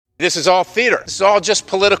This is all theater. This is all just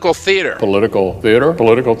political theater. Political theater.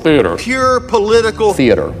 Political theater. Pure political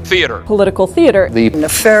theater. Theater. Political theater. The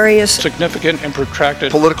nefarious, significant and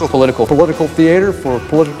protracted political theater for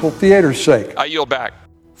political theater's sake. I yield back.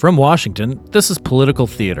 From Washington, this is Political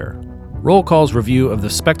Theater, Roll Call's review of the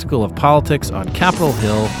spectacle of politics on Capitol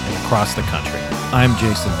Hill and across the country. I'm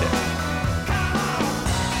Jason Dick.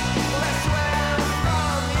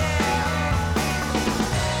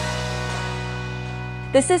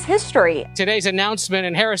 This is history. Today's announcement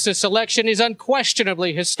and Harris's selection is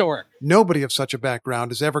unquestionably historic. Nobody of such a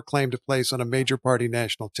background has ever claimed a place on a major party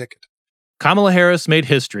national ticket. Kamala Harris made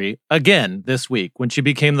history again this week when she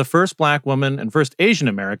became the first Black woman and first Asian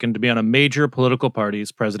American to be on a major political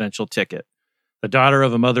party's presidential ticket. The daughter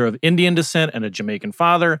of a mother of Indian descent and a Jamaican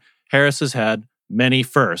father, Harris has had many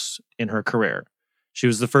firsts in her career. She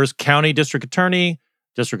was the first county district attorney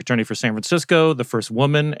for San Francisco, the first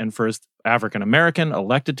woman and first African American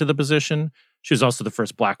elected to the position. She was also the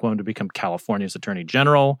first Black woman to become California's Attorney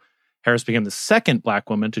General. Harris became the second Black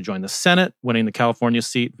woman to join the Senate, winning the California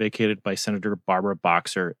seat vacated by Senator Barbara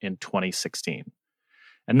Boxer in 2016.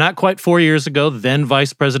 And not quite 4 years ago, then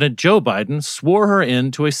Vice President Joe Biden swore her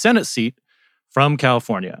into a Senate seat from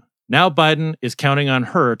California. Now Biden is counting on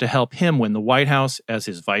her to help him win the White House as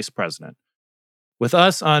his vice president. With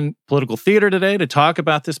us on Political Theater today to talk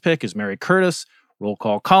about this pick is Mary Curtis, roll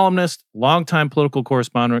call columnist, longtime political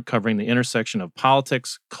correspondent covering the intersection of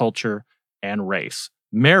politics, culture, and race.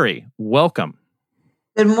 Mary, welcome.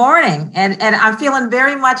 Good morning. And I'm feeling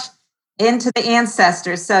very much into the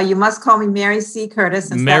ancestors, so you must call me Mary C.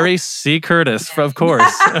 Curtis. Mary C. Curtis, of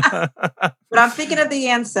course. But I'm thinking of the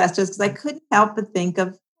ancestors because I couldn't help but think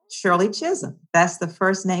of Shirley Chisholm. That's the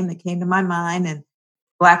first name that came to my mind. And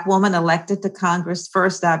Black woman elected to Congress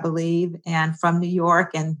first, I believe, and from New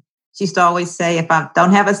York. And she used to always say, if I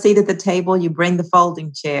don't have a seat at the table, you bring the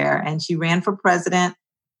folding chair. And she ran for president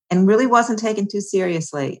and really wasn't taken too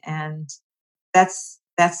seriously. And that's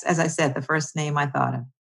as I said, the first name I thought of.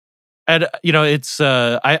 And, you know, it's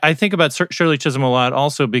I think about Shirley Chisholm a lot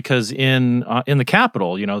also because in the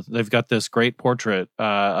Capitol, you know, they've got this great portrait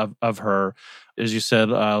of her, as you said,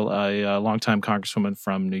 a longtime congresswoman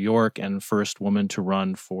from New York and first Black woman to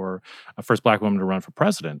run for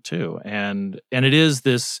president too. And it is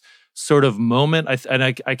this sort of moment. I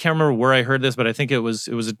can't remember where I heard this, but I think it was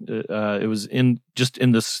in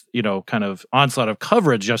this, you know, kind of onslaught of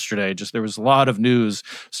coverage yesterday. Just there was a lot of news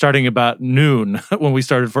starting about noon when we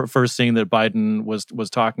started first seeing that Biden was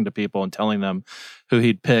talking to people and telling them who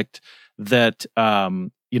he'd picked. That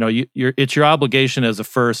you know, it's your obligation as a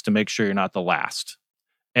first to make sure you're not the last.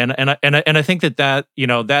 And I think that you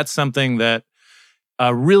know, that's something that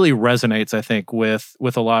really resonates, I think, with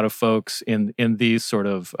a lot of folks in these sort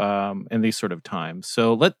of times.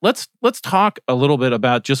 So let's talk a little bit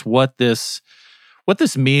about just what this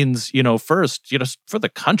means, you know, first, you know, for the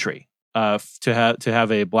country to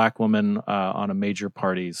have a Black woman on a major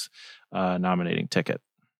party's nominating ticket.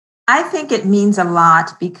 I think it means a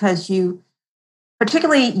lot because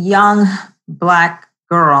particularly young Black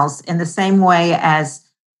girls, in the same way as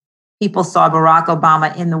people saw Barack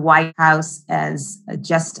Obama in the White House as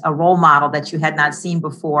just a role model that you had not seen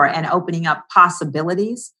before and opening up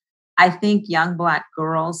possibilities. I think young Black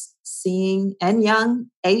girls and young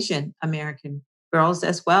Asian American girls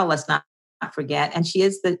as well, let's not forget. And she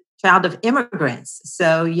is the child of immigrants.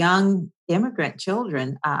 So young immigrant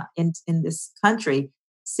children in this country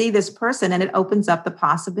see this person and it opens up the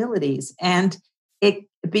possibilities. And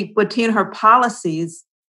between her policies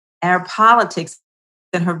and her politics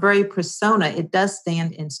and her very persona, it does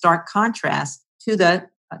stand in stark contrast to the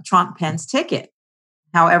Trump-Pence ticket,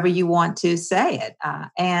 however you want to say it.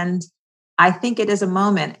 And I think it is a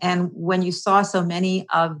moment. And when you saw so many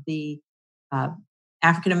of the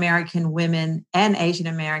African-American women and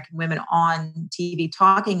Asian-American women on TV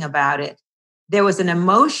talking about it, there was an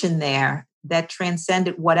emotion there that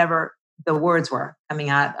transcended whatever the words were coming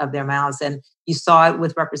out of their mouths. And you saw it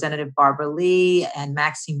with Representative Barbara Lee and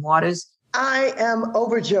Maxine Waters. I am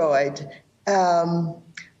overjoyed.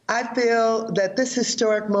 I feel that this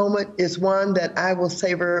historic moment is one that I will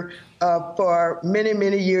savor for many,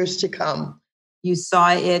 many years to come. You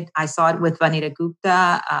saw it. I saw it with Vanita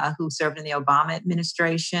Gupta, who served in the Obama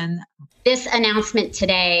administration. This announcement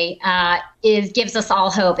today gives us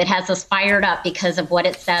all hope. It has us fired up because of what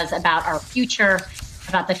it says about our future,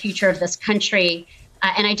 about the future of this country.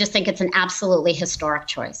 And I just think it's an absolutely historic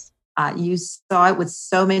choice. You saw it with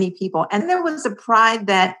so many people. And there was a pride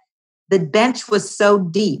that the bench was so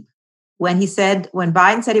deep when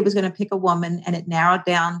Biden said he was going to pick a woman and it narrowed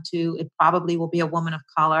down to it probably will be a woman of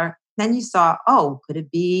color. Then you saw, could it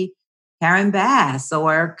be Karen Bass,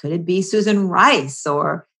 or could it be Susan Rice,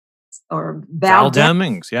 or Val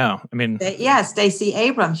Demings? Yeah, I mean, Stacey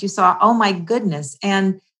Abrams. You saw, oh my goodness,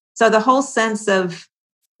 and so the whole sense of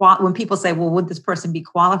when people say, well, would this person be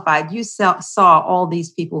qualified? You saw all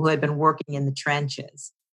these people who had been working in the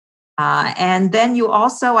trenches. And then you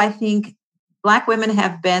also, I think, Black women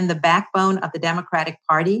have been the backbone of the Democratic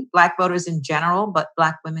Party, Black voters in general, but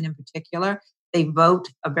Black women in particular. They vote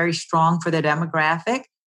very strong for their graphics,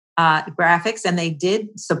 and they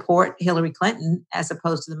did support Hillary Clinton as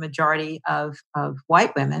opposed to the majority of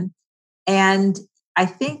white women. And I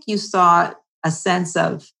think you saw a sense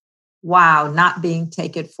of, wow, not being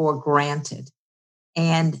taken for granted.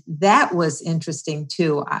 And that was interesting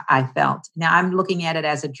too, I felt. Now I'm looking at it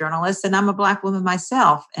as a journalist, and I'm a Black woman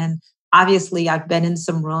myself. And obviously I've been in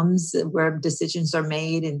some rooms where decisions are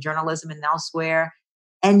made in journalism and elsewhere.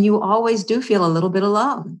 And you always do feel a little bit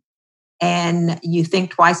alone. And you think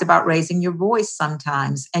twice about raising your voice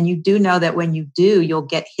sometimes. And you do know that when you do, you'll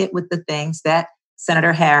get hit with the things that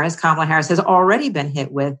Kamala Harris, has already been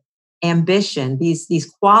hit with. Ambition,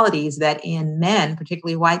 these qualities that in men,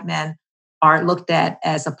 particularly white men, are looked at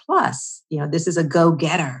as a plus. This is a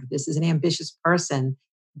go-getter. This is an ambitious person.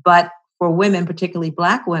 But for women, particularly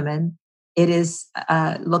Black women, it is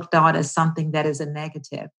looked on as something that is a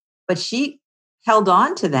negative. But she held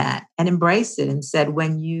on to that and embraced it and said,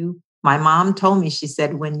 my mom told me, she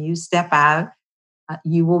said, when you step out,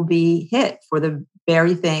 you will be hit for the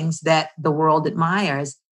very things that the world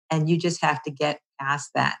admires. And you just have to get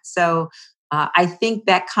past that. So I think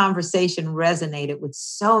that conversation resonated with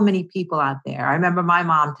so many people out there. I remember my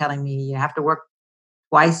mom telling me, you have to work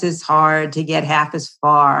twice as hard to get half as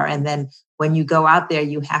far. And then when you go out there,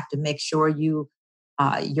 you have to make sure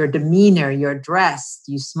your demeanor, your dress,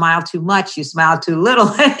 you smile too much, you smile too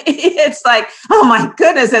little. It's like, oh my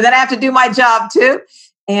goodness. And then I have to do my job too.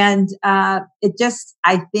 And I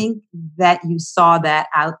think that you saw that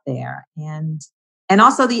out there. And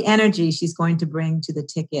also the energy she's going to bring to the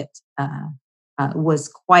ticket was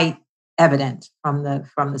quite evident from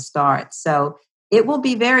the start. So it will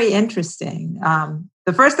be very interesting.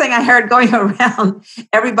 The first thing I heard going around,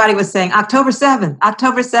 everybody was saying October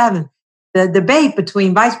 7th, the debate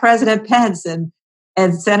between Vice President Pence and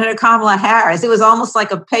Senator Kamala Harris. It was almost like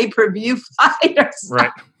a pay-per-view fight or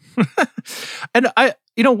something. Right. And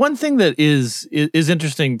one thing that is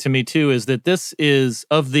interesting to me too is that this is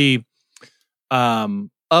of the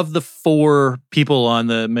four people on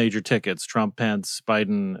the major tickets, Trump, Pence,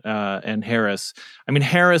 Biden, and Harris. I mean,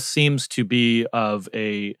 Harris seems to be of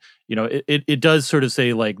a, it does sort of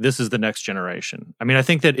say like, this is the next generation. I mean, I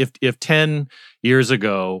think that if 10 years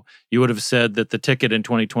ago, you would have said that the ticket in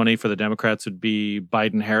 2020 for the Democrats would be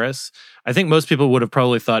Biden, Harris, I think most people would have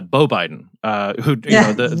probably thought Beau Biden,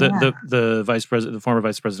 the vice president, the former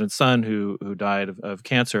vice president's son who died of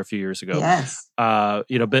cancer a few years ago. Yes. But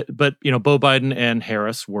Beau Biden and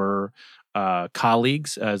Harris were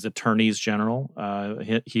colleagues as attorneys general,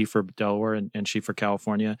 he for Delaware and she for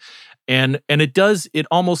California. And it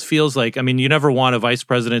almost feels like, I mean, you never want a vice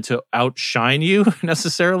president to outshine you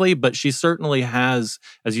necessarily, but she certainly has,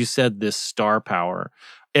 as you said, this star power.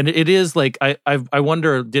 And it is like, I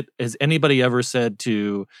wonder, has anybody ever said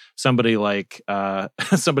to somebody like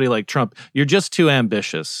Trump, you're just too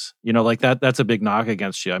ambitious, like that's a big knock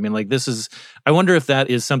against you. I mean, like I wonder if that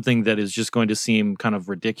is something that is just going to seem kind of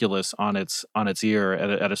ridiculous on its ear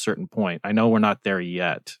at a certain point. I know we're not there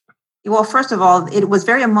yet. Well, first of all, it was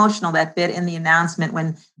very emotional, that bit in the announcement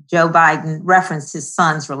when Joe Biden referenced his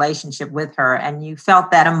son's relationship with her. And you felt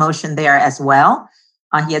that emotion there as well.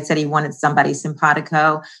 He had said he wanted somebody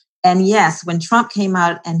simpatico. And yes, when Trump came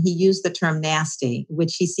out and he used the term nasty,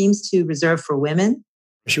 which he seems to reserve for women.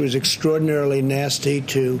 She was extraordinarily nasty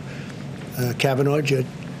to Kavanaugh,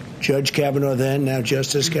 Judge Kavanaugh then, now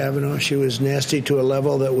Justice Kavanaugh. She was nasty to a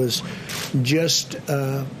level that was just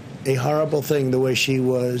a horrible thing, the way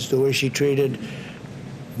she treated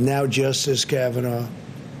now Justice Kavanaugh.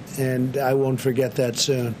 And I won't forget that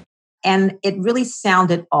soon. And it really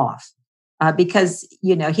sounded off. Because,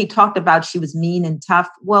 he talked about she was mean and tough.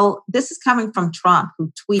 Well, this is coming from Trump,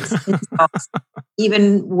 who tweets insults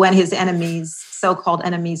even when his enemies, so-called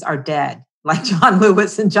enemies, are dead, like John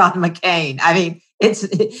Lewis and John McCain. I mean,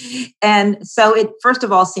 and so it, first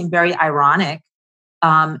of all, seemed very ironic.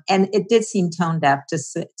 And it did seem tone deaf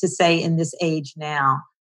to say in this age now,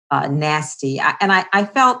 nasty. I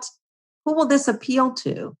felt, who will this appeal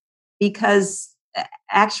to? Because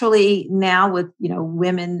actually now with,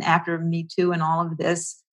 women after Me Too and all of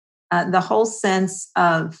this, the whole sense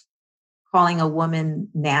of calling a woman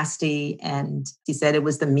nasty, and he said it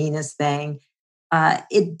was the meanest thing,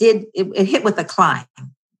 it hit with a climb.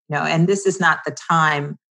 And this is not the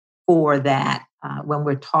time for that when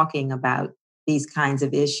we're talking about these kinds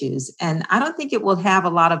of issues. And I don't think it will have a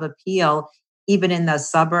lot of appeal, even in the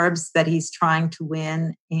suburbs that he's trying to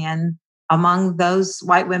win, and among those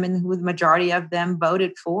white women who the majority of them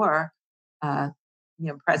voted for,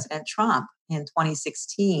 President Trump in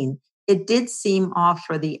 2016. It did seem off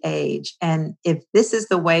for the age. And if this is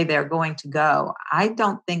the way they're going to go, I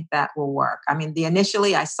don't think that will work. I mean,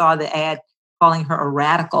 initially I saw the ad calling her a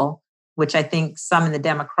radical, which I think some in the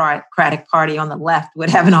Democratic Party on the left would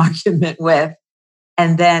have an argument with,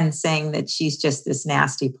 and then saying that she's just this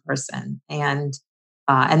nasty person. And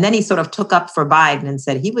then he sort of took up for Biden and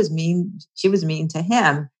said he was mean, she was mean to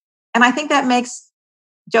him. And I think that makes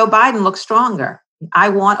Joe Biden look stronger. I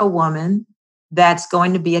want a woman that's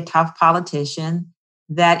going to be a tough politician,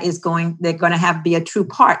 they're going to be a true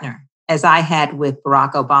partner, as I had with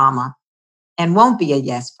Barack Obama, and won't be a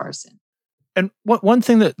yes person. And one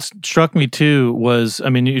thing that struck me too was, I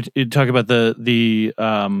mean, you talk about the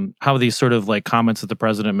how these sort of like comments that the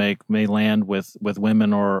president may land with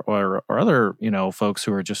women or other folks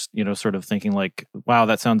who are just sort of thinking like, wow,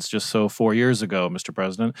 that sounds just so 4 years ago, Mr.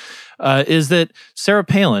 President. Is that Sarah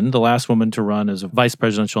Palin, the last woman to run as a vice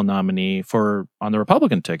presidential nominee on the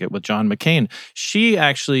Republican ticket with John McCain? She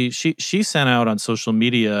actually she sent out on social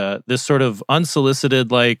media this sort of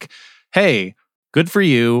unsolicited like, hey, good for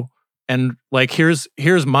you. And like, here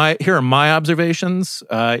are my observations.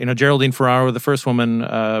 Geraldine Ferraro, the first woman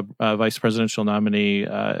vice presidential nominee,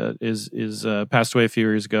 is passed away a few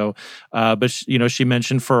years ago. But she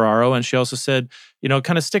mentioned Ferraro, and she also said,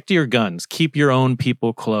 kind of stick to your guns, keep your own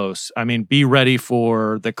people close. I mean, be ready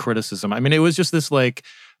for the criticism. I mean, it was just this like,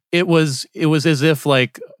 it was as if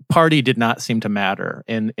like party did not seem to matter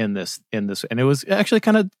in this, and it was actually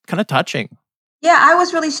kind of touching. Yeah, I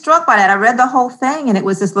was really struck by that. I read the whole thing, and it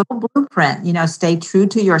was this little blueprint, stay true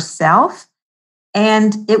to yourself.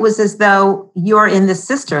 And it was as though you're in the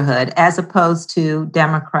sisterhood as opposed to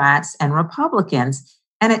Democrats and Republicans.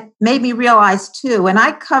 And it made me realize too, and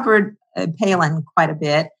I covered Palin quite a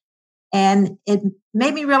bit, and it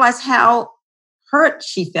made me realize how hurt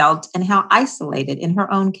she felt and how isolated in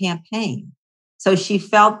her own campaign. So she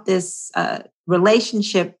felt this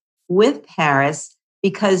relationship with Harris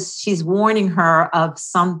because she's warning her of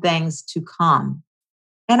some things to come.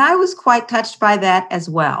 And I was quite touched by that as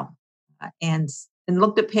well, and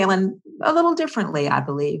looked at Palin a little differently, I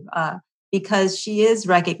believe, because she is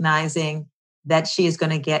recognizing that she is going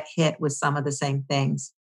to get hit with some of the same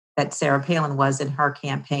things that Sarah Palin was in her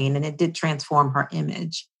campaign, and it did transform her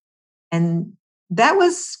image. And that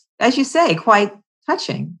was, as you say, quite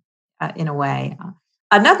touching in a way.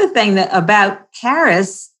 Another thing about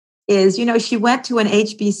Harris is, she went to an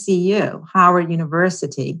HBCU, Howard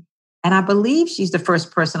University, and I believe she's the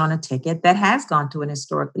first person on a ticket that has gone to an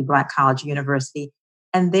historically Black college university.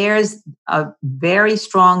 And there's a very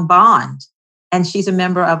strong bond. And she's a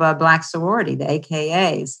member of a Black sorority, the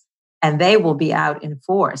AKAs, and they will be out in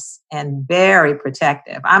force and very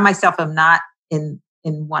protective. I myself am not in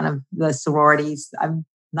one of the sororities. I'm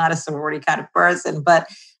not a sorority kind of person, but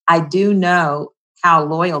I do know how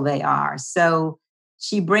loyal they are. So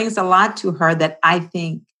she brings a lot to her that I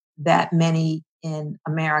think that many in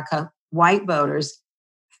America, white voters,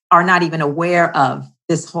 are not even aware of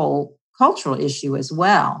this whole cultural issue as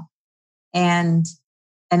well. And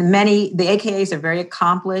the AKAs are very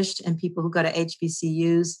accomplished, and people who go to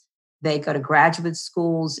HBCUs, they go to graduate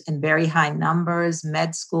schools in very high numbers,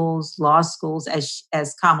 med schools, law schools,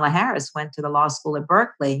 as Kamala Harris went to the law school at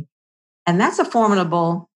Berkeley. And that's a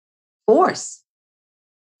formidable force.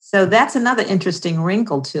 So that's another interesting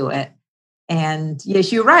wrinkle to it. And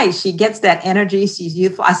yes, you're right. She gets that energy. She's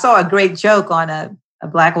youthful. I saw a great joke on a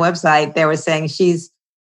Black website. They were saying she's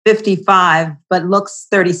 55, but looks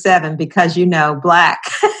 37 because, Black.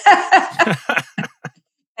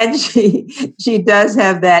 And she does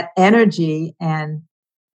have that energy, and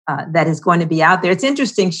that is going to be out there. It's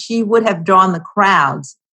interesting. She would have drawn the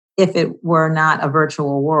crowds if it were not a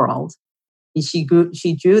virtual world. She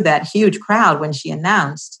drew that huge crowd when she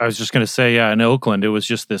announced. I was just going to say, in Oakland, it was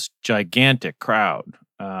just this gigantic crowd.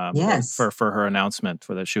 Yes, for her announcement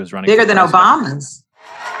that she was running bigger than Obama's.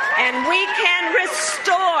 And we can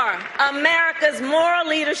restore America's moral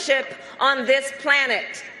leadership on this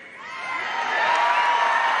planet.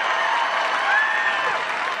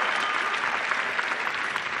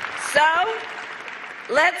 So,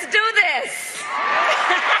 let's do this.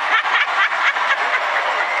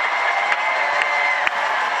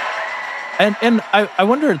 And I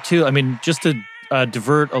wonder too, I mean, just to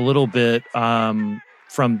divert a little bit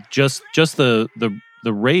from just the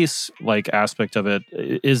the race like aspect of it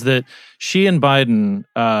is that she and Biden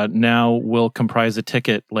now will comprise a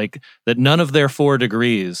ticket like that. None of their 4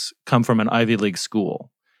 degrees come from an Ivy League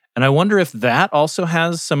school, and I wonder if that also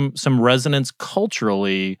has some resonance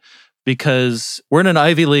culturally. Because we're in an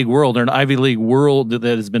Ivy League world, or an Ivy League world that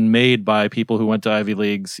has been made by people who went to Ivy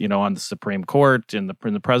Leagues, on the Supreme Court, in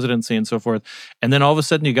the presidency, and so forth. And then all of a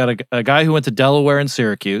sudden, you got a guy who went to Delaware and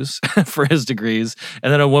Syracuse for his degrees,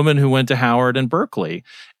 and then a woman who went to Howard and Berkeley.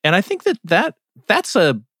 And I think that's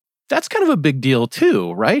kind of a big deal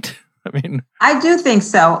too, right? I do think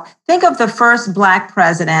so. Think of the first Black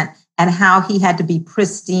president and how he had to be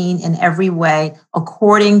pristine in every way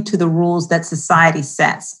according to the rules that society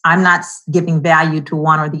sets. I'm not giving value to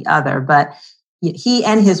one or the other, but he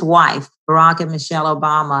and his wife, Barack and Michelle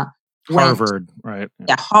Obama, Harvard, right?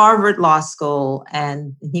 Yeah, Harvard Law School,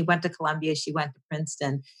 and he went to Columbia, she went to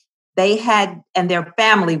Princeton. They had, and their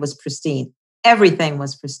family was pristine. Everything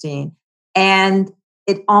was pristine. And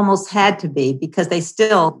it almost had to be because they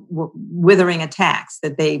still were withering attacks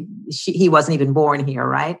that he wasn't even born here,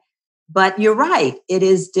 right? But you're right, it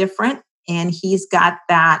is different. And he's got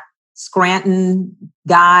that Scranton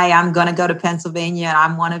guy, I'm going to go to Pennsylvania and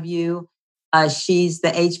I'm one of you. She's the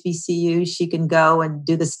HBCU, she can go and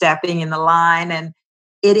do the stepping in the line. And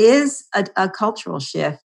it is a cultural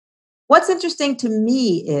shift. What's interesting to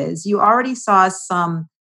me is you already saw some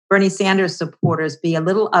Bernie Sanders supporters be a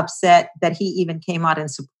little upset that he even came out in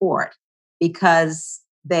support because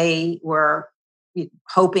they were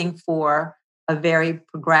hoping for a very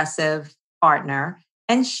progressive partner.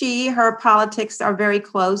 And her politics are very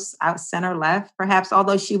close, out center left, perhaps,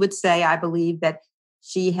 although she would say, I believe that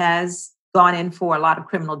she has gone in for a lot of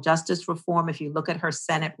criminal justice reform. If you look at her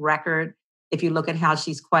Senate record, if you look at how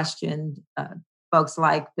she's questioned folks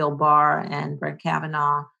like Bill Barr and Brett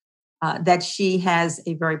Kavanaugh, that she has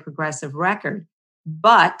a very progressive record.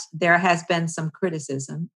 But there has been some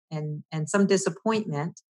criticism and some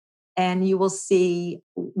disappointment. And you will see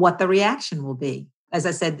what the reaction will be. As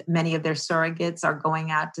I said, many of their surrogates are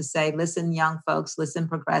going out to say, listen, young folks, listen,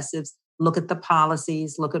 progressives, look at the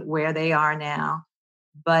policies, look at where they are now.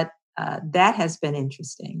 But that has been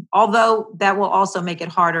interesting. Although that will also make it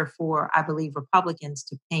harder for, I believe, Republicans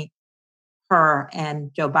to paint her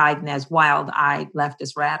and Joe Biden as wild-eyed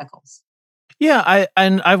leftist radicals. Yeah,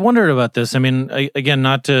 I've wondered about this. Again,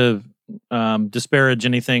 not to disparage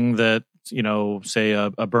anything that say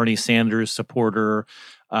a Bernie Sanders supporter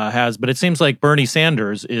has, but it seems like Bernie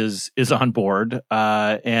Sanders is on board,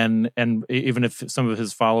 and even if some of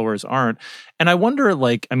his followers aren't. And I wonder,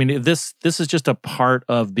 this is just a part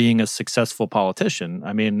of being a successful politician.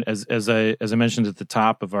 As I mentioned at the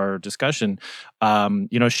top of our discussion,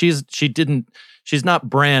 she's not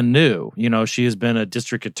brand new. She has been a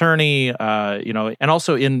district attorney, and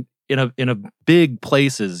also in a big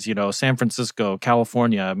places, San Francisco,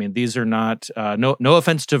 California. These are not no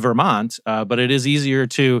offense to Vermont, but it is easier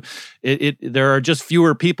to there are just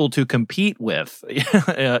fewer people to compete with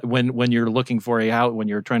when you're looking for when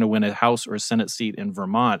you're trying to win a House or Senate seat in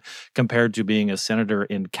Vermont compared to being a senator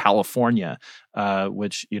in California,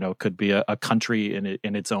 which could be a country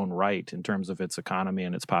in its own right in terms of its economy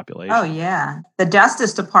and its population. Oh yeah, the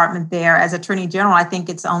Justice Department there, as Attorney General, I think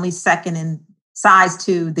it's only second in size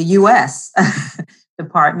to the U.S.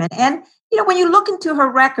 Department. And, when you look into her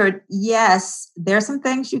record, yes, there's some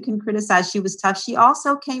things you can criticize. She was tough. She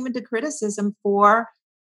also came into criticism for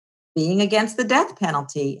being against the death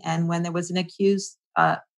penalty. And when there was an accused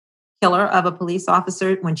killer of a police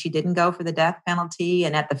officer, when she didn't go for the death penalty,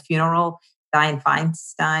 and at the funeral, Dianne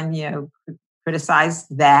Feinstein,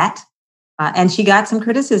 criticized that. And she got some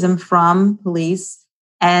criticism from police.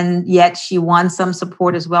 And yet she won some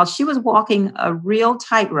support as well. She was walking a real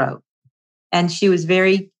tightrope, and she was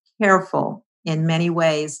very careful in many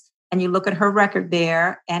ways. And you look at her record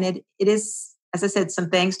there, and it is, as I said,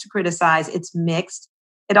 some things to criticize. It's mixed.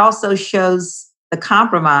 It also shows the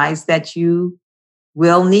compromise that you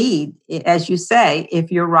will need, as you say,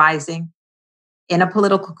 if you're rising in a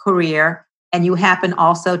political career and you happen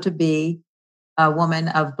also to be a woman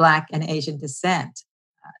of Black and Asian descent.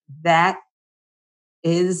 That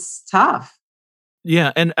is tough.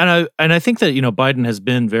 Yeah, and I think that Biden has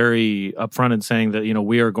been very upfront in saying that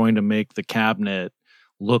we are going to make the cabinet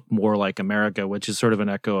look more like America, which is sort of an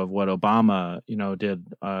echo of what Obama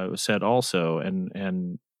said also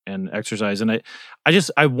and exercise. And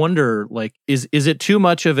I wonder, is it too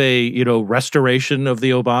much of a restoration of the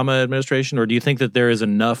Obama administration, or do you think that there is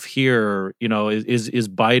enough here? Is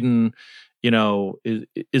Biden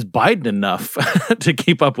is Biden enough to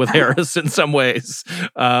keep up with Harris in some ways?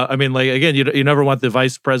 I mean, like, again, you never want the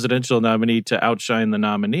vice presidential nominee to outshine the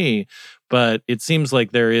nominee, but it seems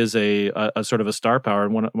like there is a sort of a star power.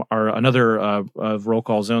 And another of Roll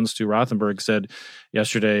Call Zone's Stu Rothenberg said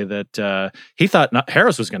yesterday that he thought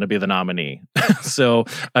Harris was going to be the nominee. So,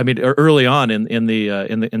 I mean, early on in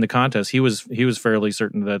the contest, he was fairly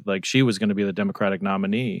certain that like she was going to be the Democratic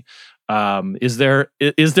nominee. Is there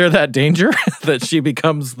that danger that she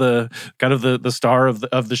becomes the kind of the star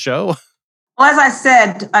of the show? Well, as I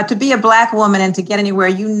said, to be a Black woman and to get anywhere,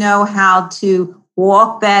 you know how to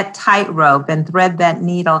walk that tightrope and thread that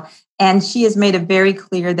needle. And she has made it very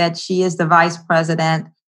clear that she is the vice president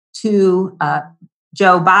to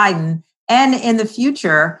Joe Biden. And in the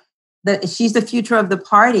future, she's the future of the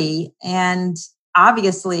party. And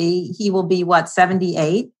obviously, he will be,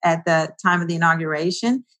 78 at the time of the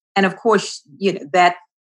inauguration. And of course, that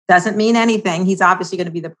doesn't mean anything. He's obviously going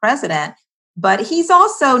to be the president. But he's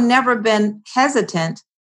also never been hesitant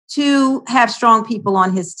to have strong people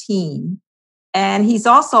on his team. And he's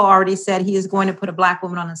also already said he is going to put a Black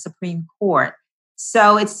woman on the Supreme Court.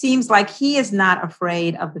 So it seems like he is not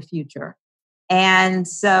afraid of the future. And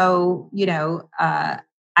so,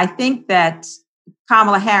 I think that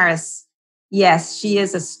Kamala Harris, yes, she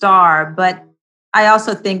is a star, but I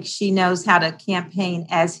also think she knows how to campaign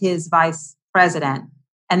as his vice president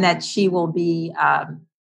and that she will be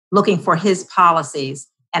looking for his policies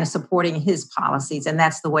and supporting his policies. And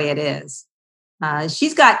that's the way it is.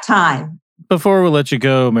 She's got time. Before we let you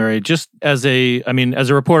go, Mary, just as a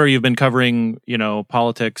reporter, you've been covering,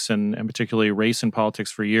 politics and particularly race and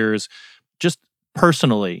politics for years. Just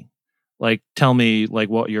personally, like, tell me, like,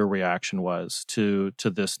 what your reaction was to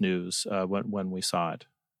this news when we saw it.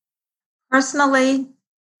 Personally,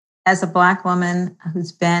 as a Black woman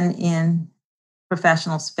who's been in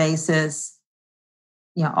professional spaces,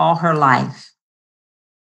 all her life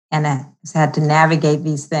and has had to navigate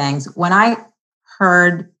these things, when I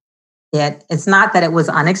heard it's not that it was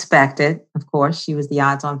unexpected. Of course, she was the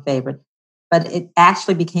odds-on favorite, but it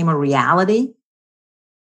actually became a reality.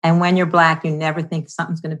 And when you're Black, you never think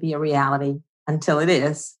something's going to be a reality until it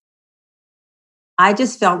is. I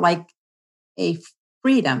just felt like a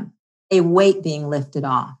freedom, a weight being lifted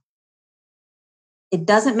off. It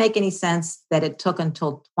doesn't make any sense that it took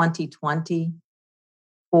until 2020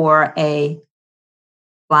 for a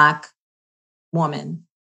Black woman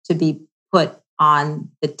to be put on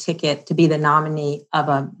the ticket to be the nominee of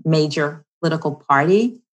a major political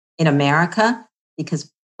party in America,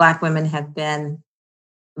 because Black women have been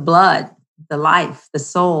the blood, the life, the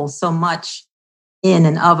soul, so much in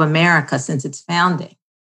and of America since its founding.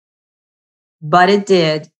 But it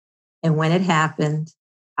did. And when it happened,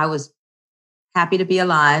 I was happy to be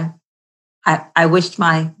alive. I wished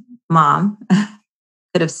my mom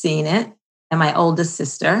could have seen it, and my oldest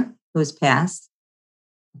sister, who has passed.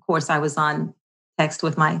 Of course, I was on text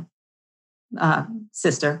with my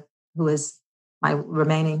sister, who is my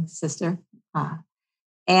remaining sister.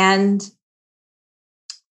 And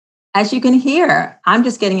as you can hear, I'm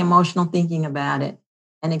just getting emotional thinking about it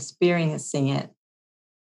and experiencing it.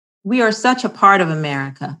 We are such a part of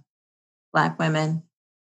America, Black women,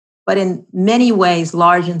 but in many ways,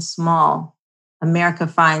 large and small, America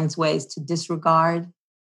finds ways to disregard,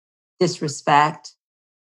 disrespect,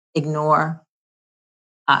 ignore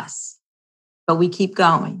us. But we keep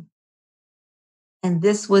going. And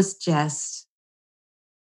this was just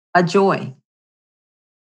a joy.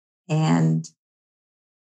 And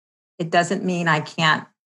it doesn't mean I can't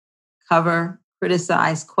cover,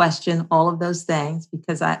 criticize, question, all of those things,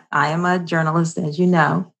 because I am a journalist, as you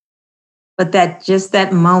know. But that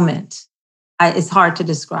moment, it's hard to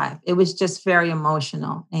describe. It was just very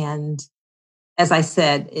emotional. And as I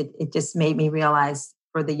said, it just made me realize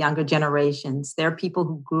for the younger generations, there are people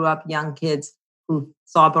who grew up, young kids, who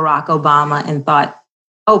saw Barack Obama and thought,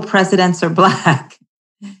 oh, presidents are Black.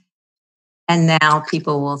 And now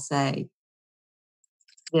people will say,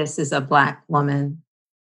 this is a Black woman,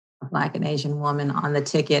 a Black and Asian woman on the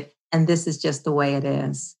ticket. And this is just the way it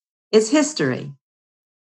is. It's history.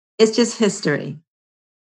 It's just history.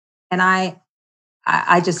 And I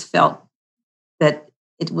just felt that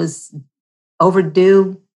it was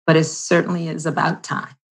overdue, but it certainly is about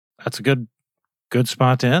time. That's a good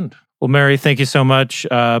spot to end. Well, Mary, thank you so much.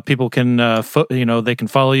 People can, they can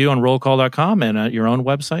follow you on rollcall.com and at your own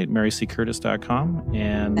website, maryccurtis.com.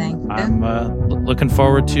 And I'm looking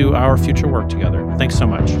forward to our future work together. Thanks so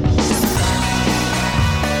much.